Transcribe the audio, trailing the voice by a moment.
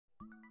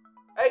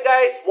Hi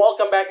guys!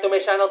 Welcome back to my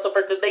channel. So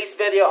for today's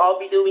video,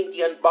 I'll be doing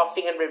the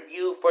unboxing and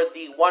review for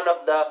the one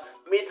of the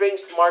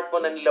mid-range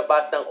smartphone na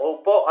nilabas ng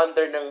Oppo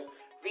under ng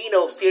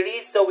Reno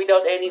series. So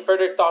without any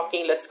further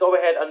talking, let's go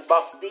ahead and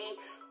unbox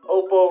the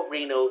Oppo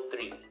Reno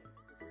 3.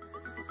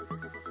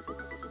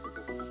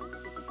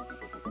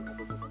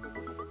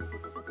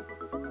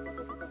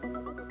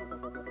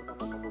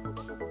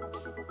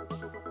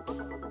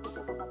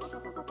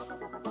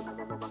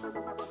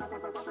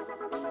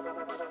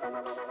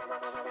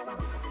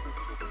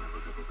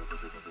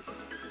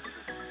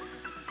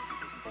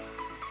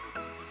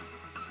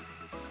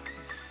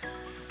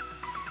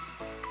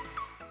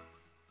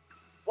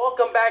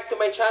 Welcome back to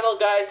my channel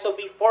guys. So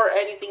before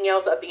anything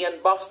else at the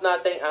unbox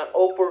natin ang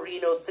Oppo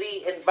Reno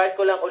 3, invite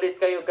ko lang ulit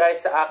kayo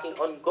guys sa aking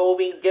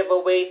ongoing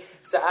giveaway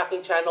sa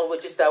aking channel,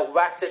 which is the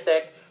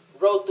WaxieTech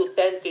Road to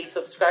 10K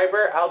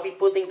subscriber. I'll be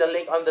putting the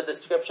link on the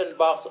description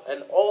box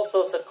and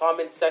also sa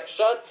comment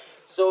section.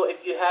 So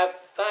if you have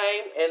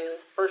time,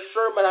 and for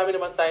sure marami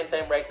naman tayong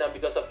time right now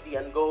because of the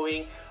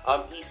ongoing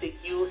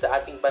ECQ sa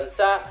ating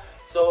bansa.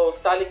 So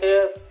sali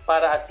kayo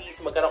para at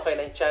least magkaroon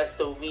kayo ng chance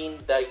to win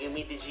the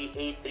Humidigi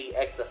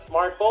A3X na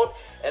smartphone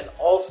and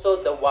also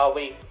the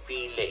Huawei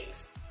free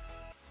lace.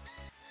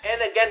 And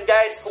again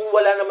guys, kung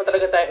wala naman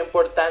talaga tayong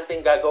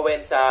importanteng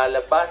gagawin sa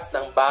labas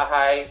ng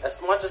bahay,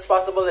 as much as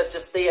possible, let's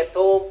just stay at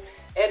home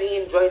and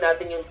enjoy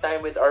natin yung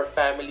time with our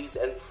families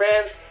and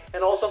friends.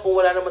 And also kung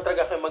wala naman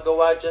talaga kayong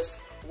magawa,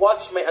 just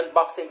watch my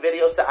unboxing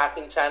video sa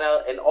aking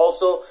channel and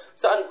also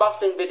sa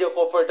unboxing video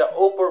ko for the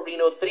Oppo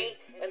Reno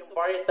 3. And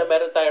variant na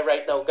meron tayo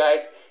right now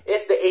guys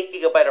is the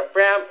 8GB of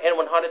RAM and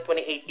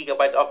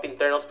 128GB of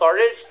internal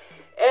storage.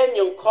 And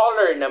yung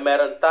color na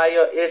meron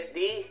tayo is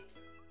the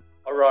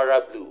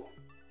Aurora Blue.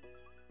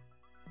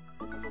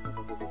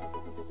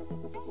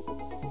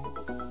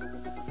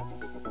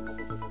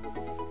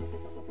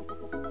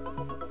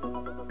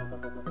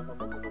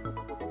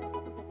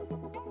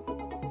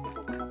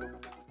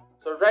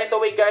 So right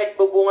away guys,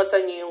 bubungad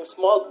sa inyo yung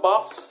small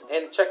box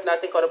and check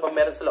natin kung ano pa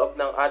meron sa loob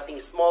ng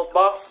ating small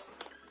box.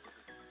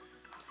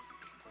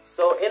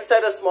 So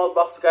inside the small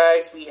box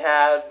guys, we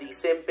have the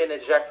SIM pin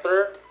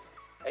ejector.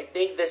 I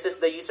think this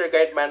is the user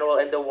guide manual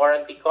and the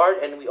warranty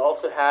card, and we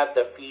also have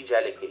the free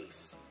jelly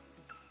case.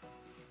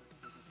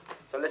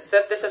 So let's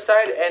set this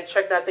aside and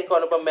check natin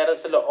kung ano pa meron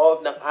sa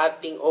loob ng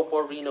ating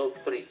Oppo Reno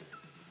 3.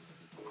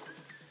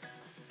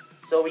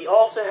 So we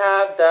also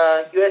have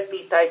the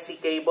USB Type-C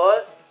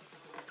cable,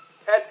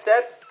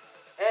 headset,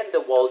 and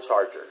the wall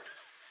charger.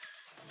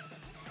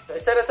 So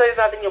iset aside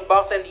natin yung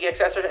box and the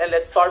accessories, and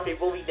let's start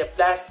removing the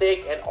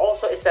plastic and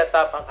also iset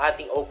up ang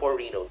ating Oppo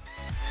Reno.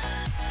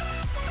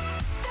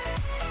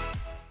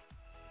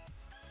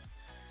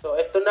 So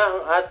ito na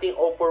ang ating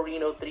Oppo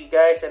Reno 3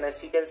 guys, and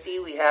as you can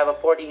see, we have a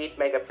 48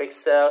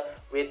 megapixel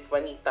with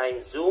 20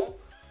 times zoom,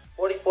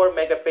 44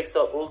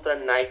 megapixel ultra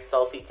night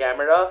selfie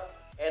camera,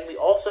 and we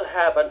also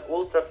have an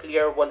ultra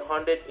clear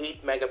 108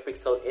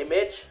 megapixel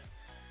image,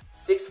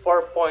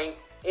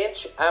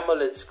 6.4-inch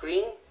AMOLED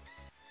screen,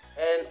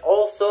 and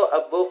also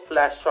a VOOC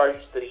flash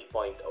charge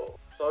 3.0.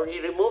 So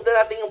i-remove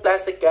na natin yung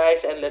plastic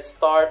guys, and let's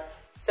start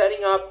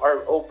setting up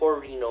our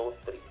Oppo Reno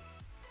 3.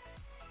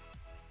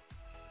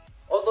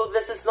 Although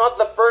this is not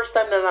the first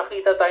time na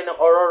nakita tayo ng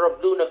Aurora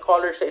Blue na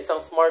color sa isang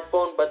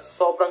smartphone, but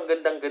sobrang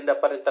gandang-ganda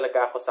pa rin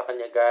talaga ako sa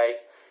kanya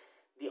guys.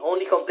 The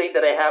only complaint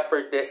that I have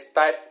for this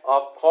type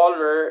of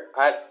color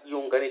at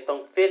yung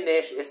ganitong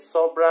finish is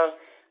sobrang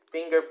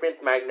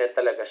fingerprint magnet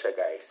talaga siya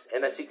guys.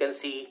 And as you can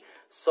see,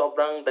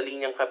 sobrang dali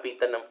niyang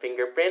kapitan ng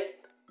fingerprint.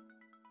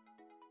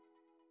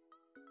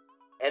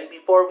 And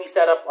before we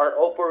set up our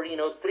Oppo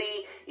Reno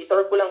 3,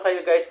 itur ko lang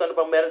kayo guys kung ano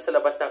pang meron sa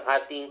labas ng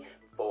ating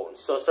phone.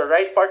 So sa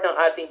right part ng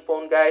ating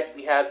phone guys,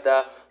 we have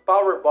the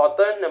power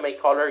button na may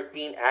color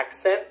green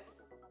accent.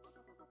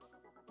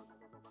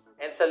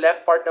 And sa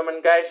left part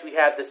naman guys, we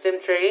have the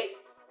SIM tray,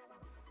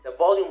 the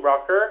volume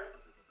rocker,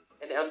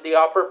 and on the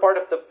upper part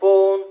of the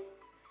phone,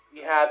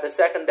 we have the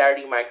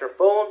secondary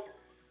microphone.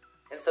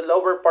 And sa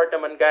lower part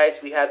naman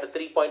guys, we have the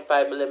 3.5mm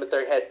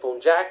headphone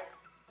jack,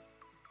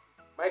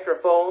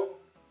 microphone,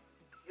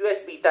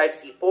 USB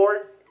Type-C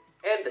port,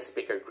 and the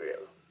speaker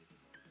grill.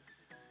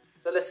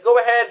 So let's go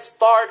ahead,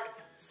 start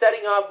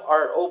setting up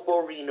our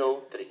Oppo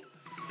Reno 3.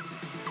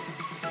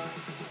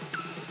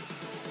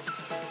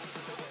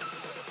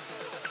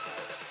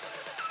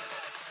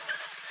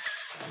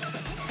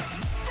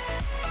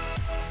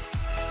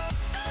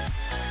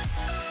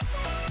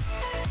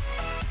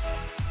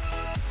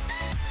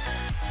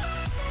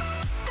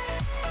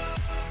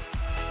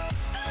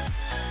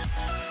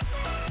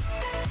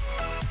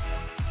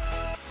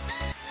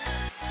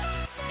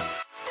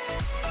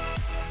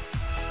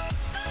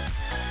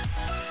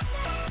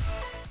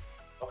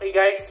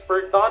 Okay guys,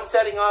 we're done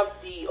setting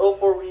up the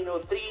Oppo Reno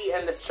 3,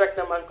 and let's check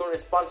naman kung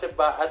responsive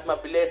ba at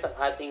mabilis ang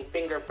ating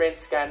fingerprint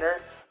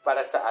scanner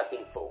para sa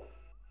ating phone.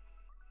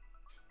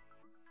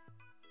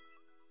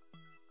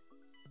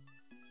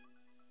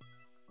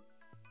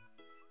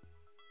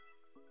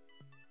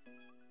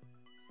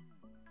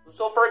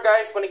 So far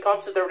guys, when it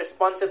comes to the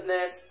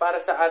responsiveness para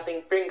sa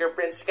ating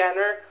fingerprint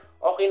scanner,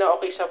 okay na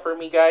okay siya for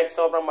me guys.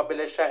 Sobrang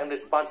mabilis siya and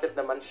responsive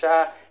naman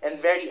siya and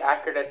very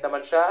accurate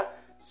naman siya.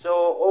 So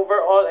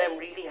overall,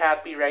 I'm really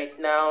happy right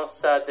now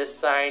sa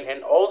design and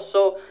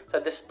also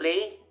sa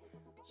display.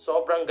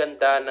 Sobrang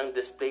ganda ng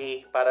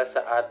display para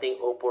sa ating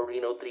Oppo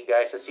Reno 3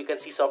 guys. As you can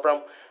see,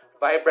 sobrang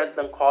vibrant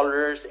ng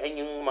colors and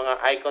yung mga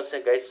icons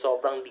niya guys,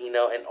 sobrang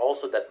linaw, and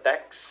also the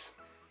text.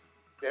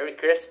 Very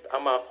crisp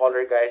ang mga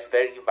color guys,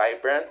 very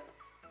vibrant.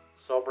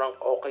 Sobrang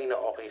okay na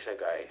okay siya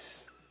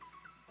guys.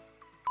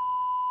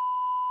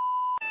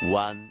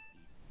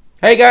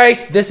 Hey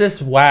guys, this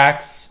is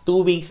Wax.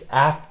 2 weeks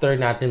after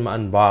natin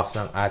ma-unbox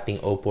ang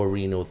ating Oppo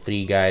Reno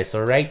 3 guys.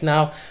 So right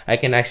now, I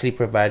can actually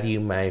provide you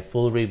my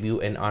full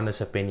review and honest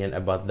opinion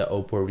about the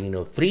Oppo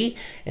Reno 3.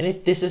 And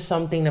if this is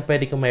something na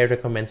pwede ko may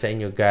recommend sa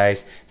inyo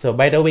guys. So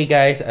by the way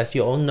guys, as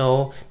you all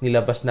know,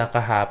 nilabas na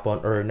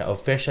kahapon or na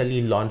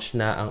officially launched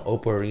na ang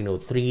Oppo Reno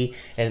 3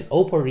 and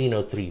Oppo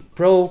Reno 3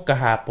 Pro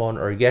kahapon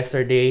or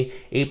yesterday,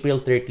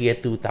 April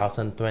 30th,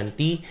 2020.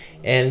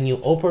 And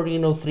yung Oppo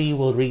Reno 3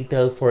 will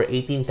retail for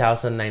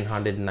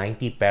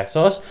 18,990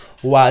 pesos,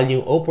 while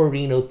yung Oppo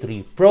Reno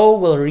 3 Pro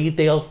will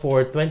retail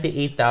for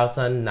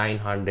 28,990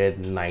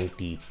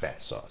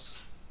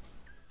 pesos.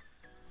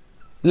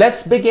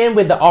 Let's begin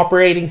with the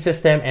operating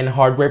system and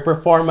hardware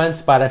performance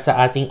para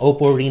sa ating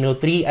Oppo Reno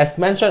 3. As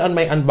mentioned on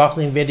my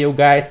unboxing video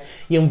guys,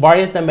 yung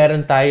variant na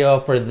meron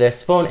tayo for this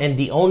phone and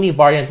the only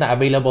variant na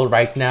available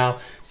right now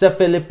sa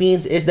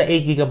Philippines is the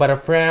 8GB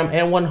of RAM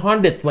and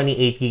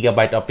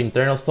 128GB of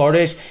internal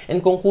storage. And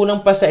kung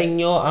kulang pa sa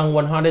inyo ang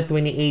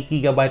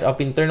 128GB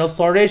of internal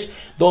storage,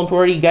 don't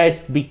worry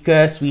guys,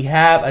 because we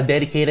have a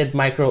dedicated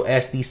micro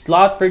SD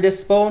slot for this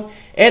phone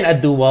and a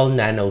dual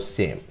nano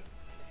SIM.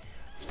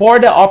 For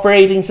the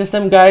operating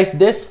system guys,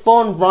 this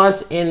phone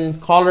runs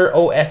in Color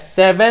OS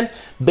 7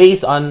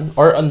 based on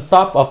or on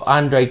top of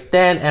Android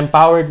 10, and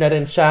powered na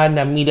rin siya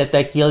na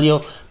MediaTek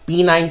Helio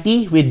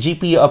P90 with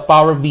GPU of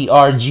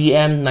PowerVR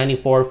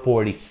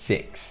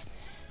GM9446.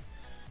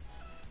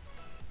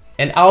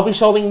 And I'll be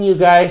showing you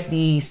guys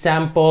the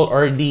sample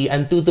or the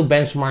Antutu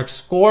benchmark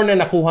score na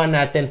nakuha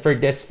natin for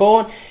this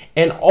phone,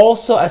 and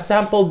also a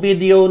sample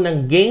video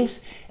ng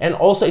games, and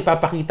also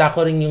ipapakita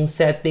ko rin yung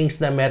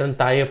settings na meron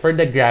tayo for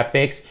the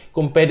graphics,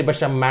 kung pwede ba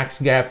siya max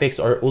graphics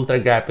or ultra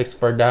graphics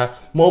for the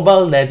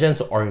Mobile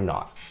Legends or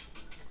not.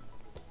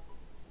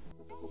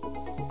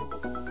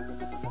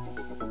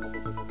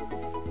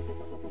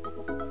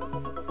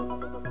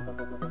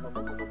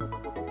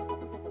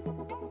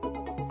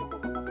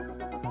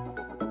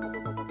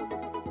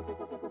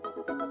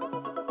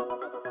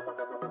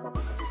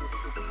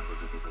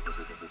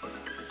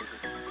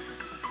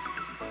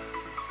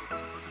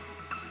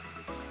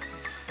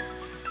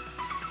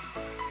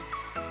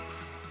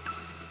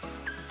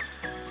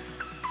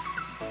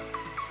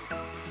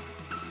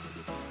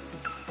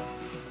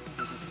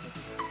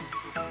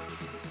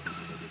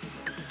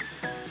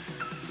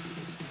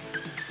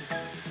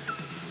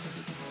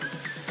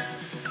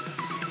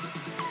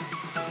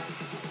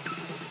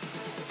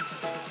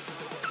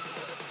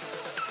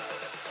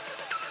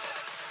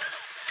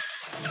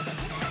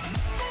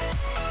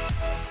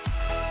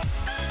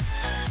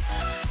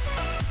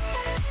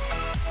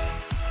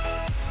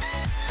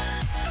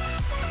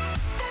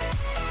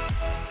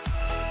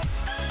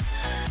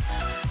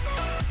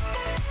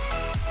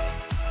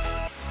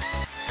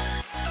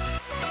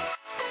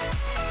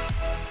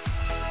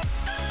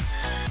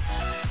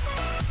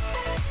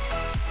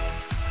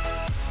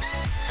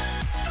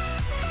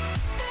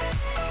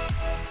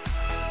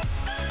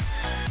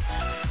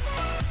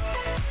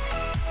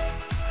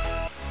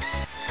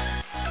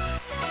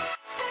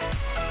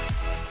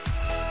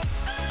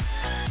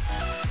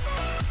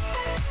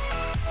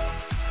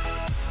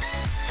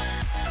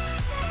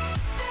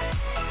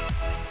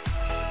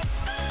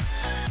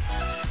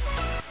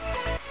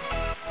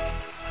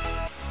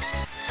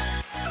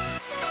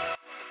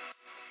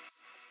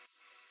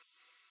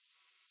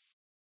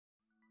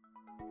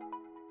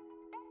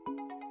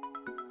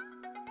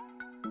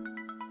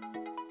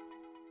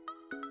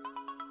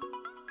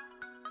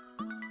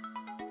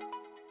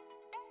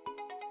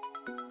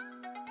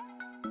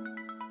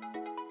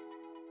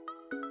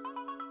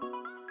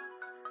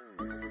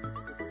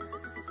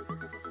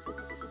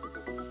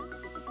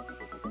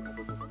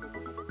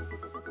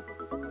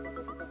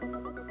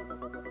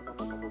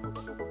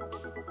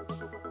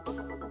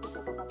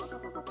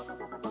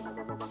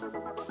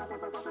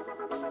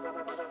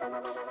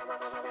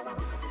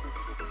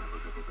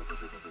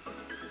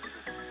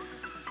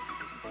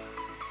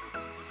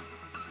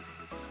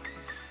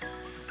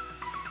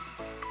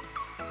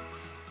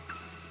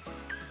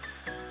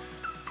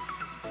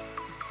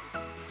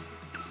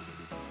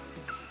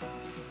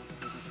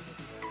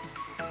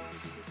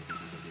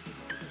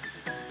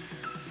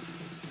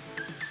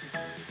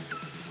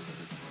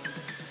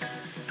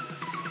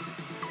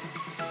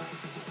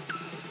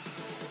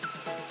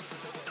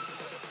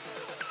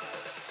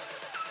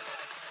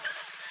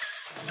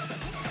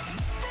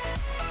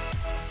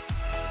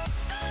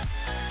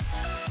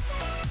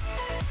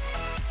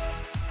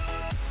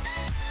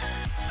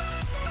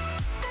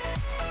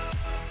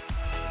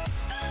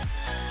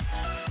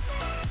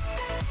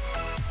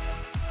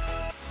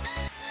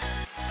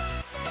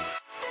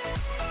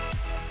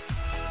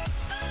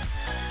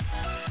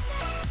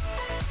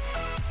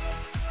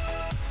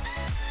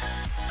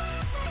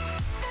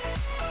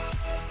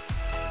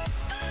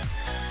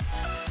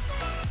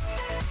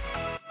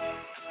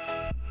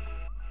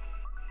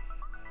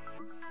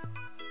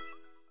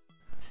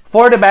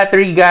 For the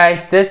battery,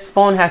 guys, this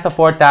phone has a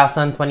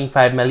 4,025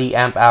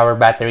 milliamp hour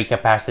battery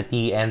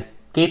capacity and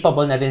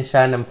capable na din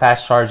siya ng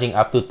fast charging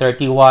up to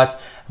 30 watts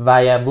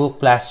via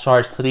VOOC Flash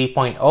Charge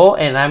 3.0.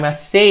 And I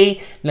must say,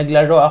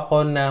 naglaro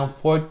ako ng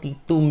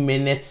 42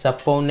 minutes sa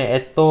phone na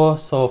ito.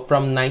 So,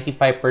 from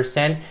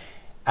 95%,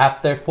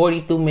 after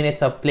 42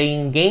 minutes of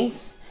playing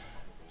games,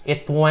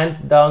 it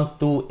went down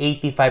to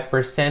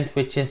 85%,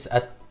 which is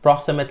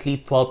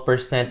approximately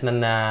 12% na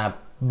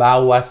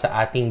nabawas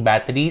sa ating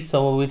battery.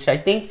 So, which I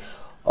think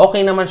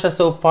okay naman siya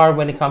so far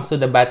when it comes to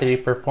the battery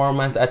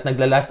performance at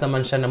naglalas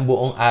naman siya ng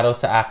buong araw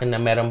sa akin na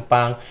meron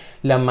pang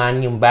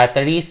laman yung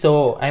battery.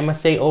 So, I must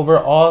say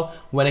overall,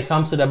 when it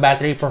comes to the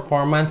battery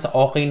performance,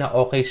 okay na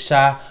okay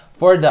siya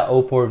for the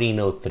Oppo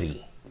Reno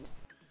 3.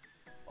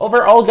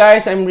 Overall,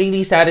 guys, I'm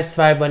really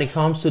satisfied when it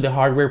comes to the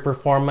hardware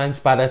performance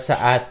para sa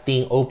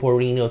ating Oppo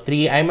Reno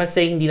 3. I must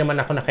say, hindi naman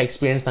ako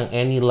naka-experience ng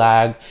any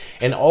lag.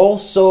 And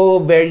also,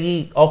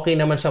 very okay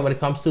naman siya when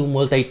it comes to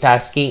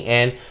multitasking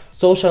and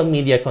social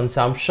media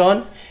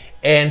consumption.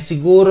 And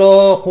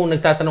siguro, kung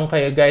nagtatanong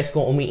kayo guys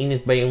kung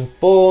umiinit ba yung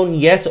phone,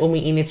 yes,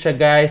 umiinit siya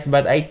guys.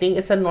 But I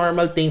think it's a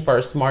normal thing for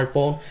a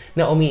smartphone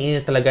na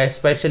umiinit talaga,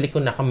 especially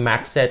kung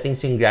naka-max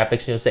settings yung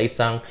graphics nyo sa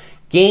isang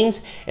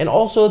games. And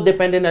also,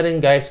 depende na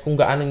rin guys kung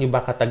gaano nyo ba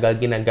katagal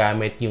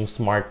ginagamit yung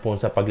smartphone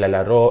sa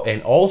paglalaro.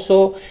 And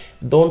also,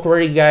 don't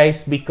worry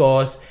guys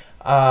because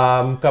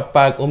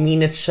kapag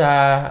uminit siya,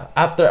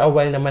 after a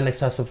while naman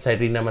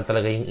nagsasubside rin naman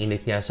talaga yung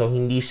init niya. So,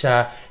 hindi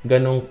siya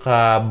ganun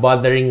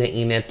ka-bothering na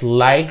init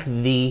like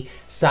the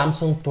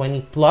Samsung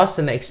 20 Plus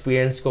na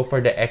na-experience ko for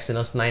the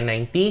Exynos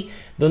 990.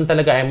 Doon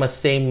talaga, I must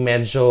say,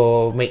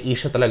 medyo may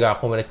issue talaga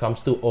ako when it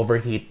comes to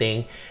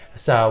overheating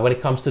when it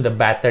comes to the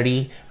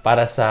battery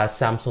para sa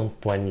Samsung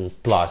 20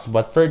 Plus.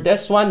 But for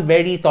this one,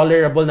 very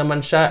tolerable naman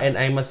siya and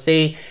I must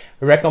say,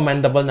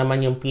 recommendable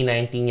naman yung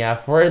P90 niya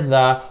for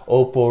the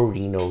Oppo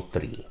Reno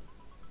 3.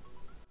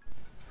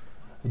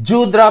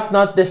 Dewdrop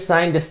not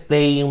design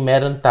display yung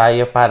meron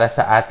tayo para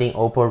sa ating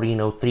Oppo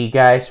Reno 3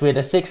 guys with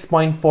a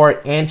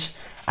 6.4-inch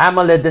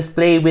AMOLED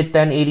display with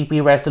 1080p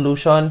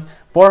resolution,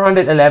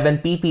 411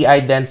 ppi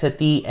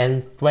density,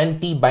 and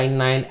 20:9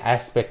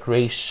 aspect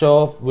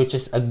ratio, which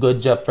is a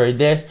good job for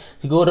this.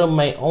 Siguro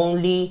my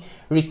only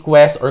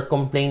request or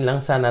complaint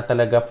lang sana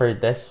talaga for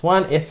this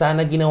one is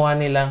sana ginawa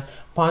nilang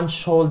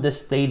punch hole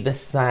display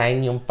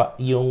design yung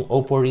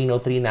Oppo Reno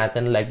 3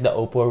 natin like the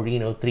Oppo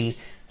Reno 3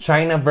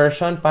 China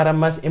version para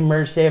mas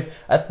immersive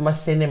at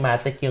mas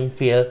cinematic yung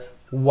feel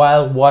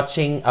while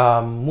watching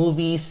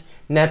movies,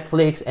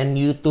 Netflix, and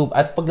YouTube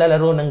at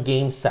paglalaro ng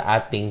games sa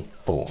ating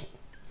phone.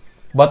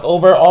 But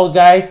overall,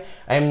 guys,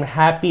 I'm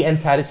happy and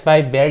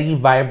satisfied. Very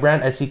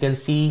vibrant as you can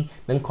see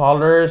ng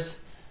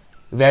colors.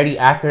 Very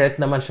accurate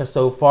naman siya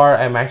so far.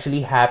 I'm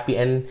actually happy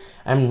and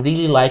I'm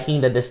really liking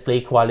the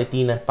display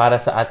quality na para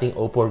sa ating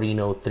Oppo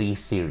Reno 3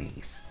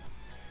 series.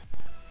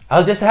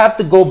 I'll just have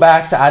to go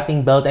back sa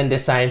ating build and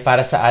design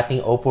para sa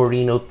ating Oppo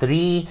Reno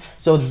 3.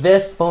 So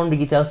this phone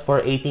retails for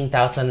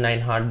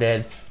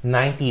 18,990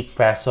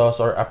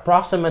 pesos or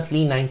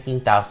approximately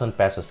 19,000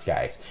 pesos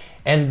guys.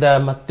 And the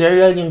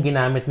material yung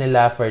ginamit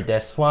nila for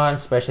this one,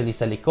 especially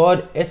sa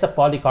likod, is a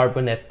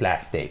polycarbonate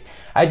plastic.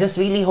 I just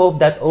really hope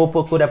that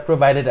Oppo could have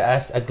provided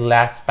us a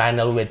glass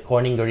panel with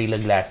Corning Gorilla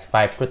Glass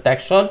 5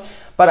 protection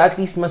para at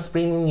least mas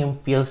premium yung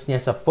feels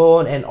niya sa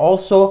phone and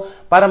also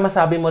para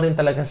masabi mo rin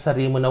talaga sa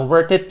sarili mo na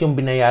worth it yung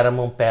binayaran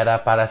mong pera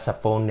para sa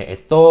phone na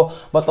ito.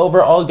 But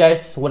overall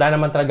guys, wala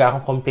naman talaga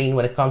akong complaint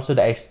when it comes to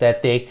the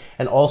aesthetic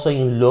and also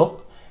yung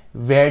look.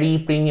 Very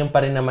premium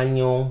pa rin naman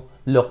yung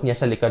look niya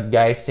sa likod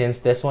guys since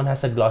this one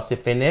has a glossy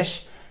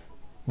finish.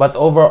 But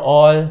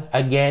overall,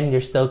 again,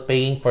 you're still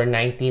paying for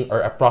 19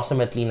 or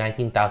approximately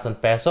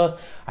 19,000 pesos.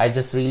 I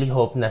just really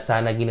hope na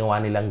sana ginawa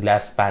nilang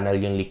glass panel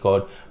yung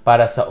likod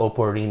para sa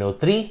Oppo Reno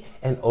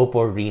 3 and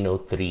Oppo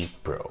Reno 3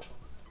 Pro.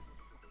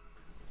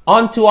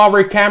 On to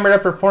our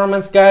camera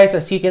performance guys.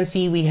 As you can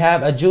see, we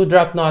have a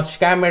dewdrop notch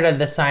camera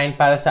design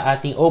para sa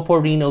ating Oppo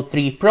Reno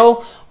 3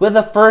 Pro with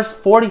the first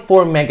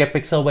 44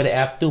 megapixel with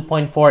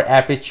f2.4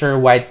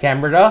 aperture wide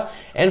camera.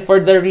 And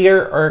for the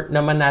rear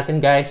naman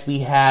natin guys,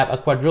 we have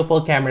a quadruple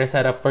camera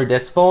setup for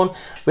this phone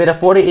with a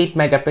 48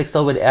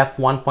 megapixel with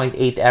f1.8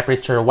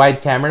 aperture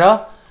wide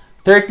camera,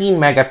 13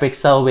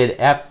 megapixel with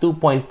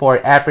f2.4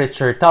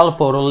 aperture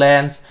telephoto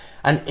lens,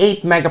 an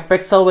 8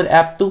 megapixel with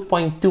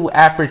f2.2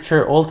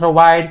 aperture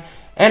ultra-wide,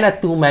 and a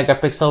 2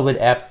 megapixel with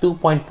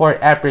f2.4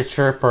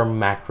 aperture for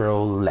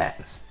macro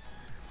lens.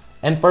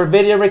 And for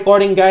video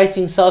recording guys,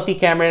 yung selfie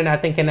camera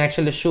natin can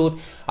actually shoot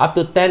up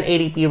to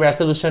 1080p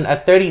resolution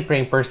at 30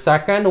 frames per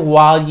second,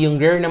 while yung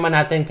rear naman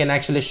natin can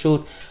actually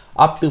shoot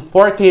up to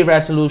 4K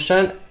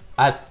resolution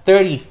at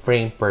 30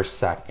 frames per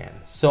second.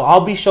 So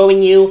I'll be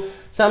showing you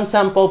some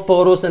sample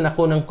photos na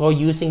nakunan ko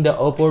using the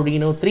Oppo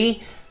Reno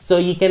 3. So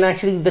you can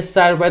actually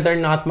decide whether or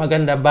not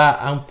maganda ba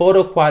ang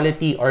photo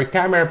quality or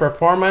camera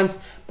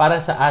performance para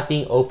sa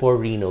ating Oppo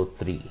Reno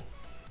 3.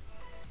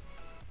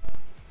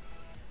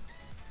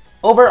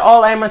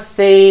 Overall, I must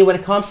say, when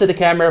it comes to the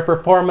camera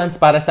performance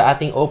para sa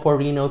ating Oppo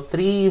Reno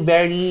 3,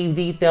 very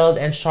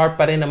detailed and sharp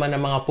pa rin naman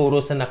ang mga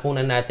photos na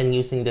nakunan natin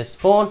using this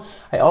phone.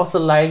 I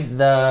also like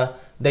the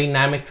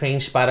dynamic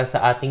range para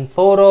sa ating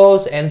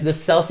photos, and the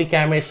selfie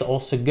camera is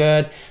also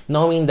good,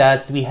 knowing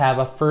that we have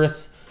a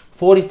first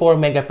 44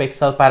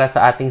 megapixel para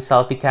sa ating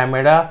selfie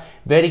camera.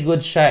 Very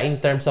good siya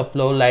in terms of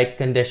low light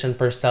condition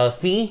for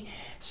selfie.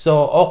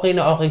 So, okay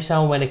na okay siya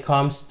when it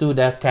comes to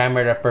the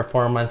camera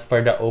performance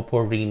for the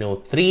Oppo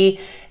Reno 3.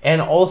 And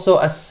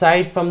also,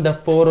 aside from the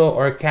photo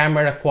or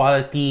camera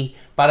quality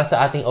para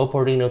sa ating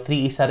Oppo Reno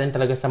 3, isa rin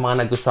talaga sa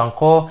mga nagustuhan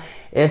ko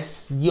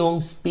is yung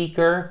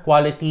speaker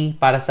quality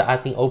para sa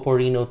ating Oppo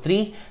Reno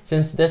 3,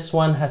 since this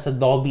one has a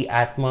Dolby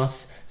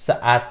Atmos sa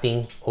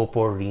ating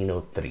Oppo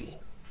Reno 3.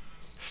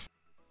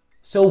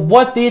 So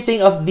what do you think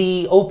of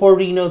the Oppo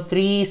Reno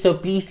 3? So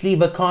please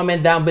leave a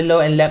comment down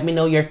below and let me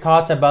know your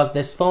thoughts about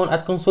this phone.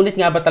 At kung sulit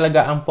nga ba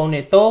talaga ang phone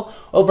nito.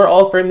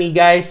 Overall for me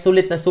guys,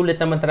 sulit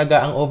naman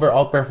talaga ang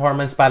overall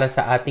performance para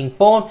sa ating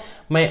phone.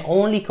 My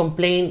only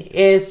complaint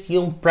is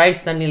yung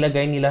price na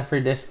nilagay nila for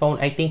this phone.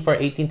 I think for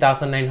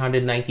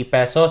 18,990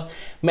 pesos,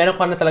 meron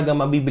ka na talaga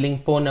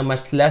mabibiling phone na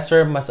mas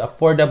lesser, mas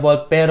affordable,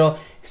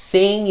 pero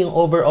same yung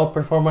overall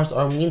performance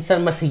or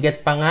minsan mas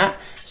higit pa nga.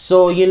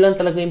 So yun lang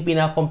talaga yung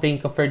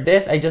pinaka-complaint ko for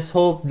this. I just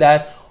hope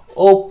that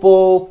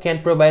Oppo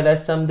can provide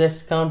us some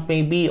discount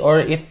maybe,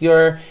 or if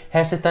you're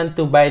hesitant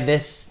to buy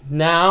this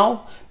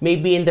now,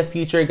 maybe in the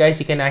future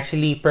guys, you can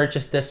actually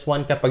purchase this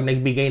one kapag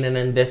nagbigay na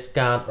ng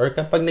discount or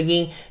kapag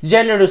naging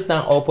generous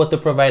ng Oppo to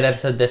provide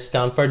us a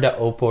discount for the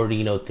Oppo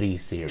Reno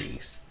 3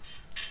 series.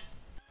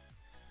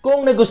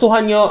 Kung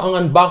nagustuhan nyo ang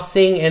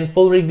unboxing and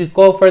full review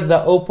ko for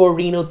the Oppo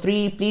Reno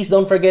 3, please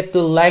don't forget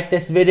to like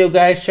this video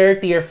guys, share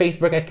to your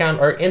Facebook account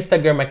or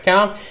Instagram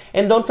account,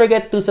 and don't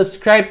forget to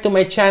subscribe to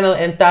my channel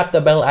and tap the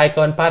bell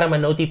icon para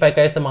ma-notify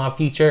kayo sa mga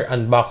future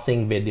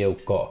unboxing video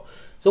ko.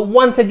 So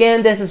once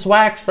again, this is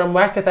Wax from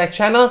WaxieTech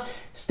channel.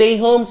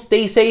 Stay home,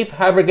 stay safe,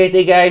 have a great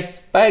day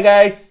guys. Bye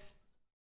guys!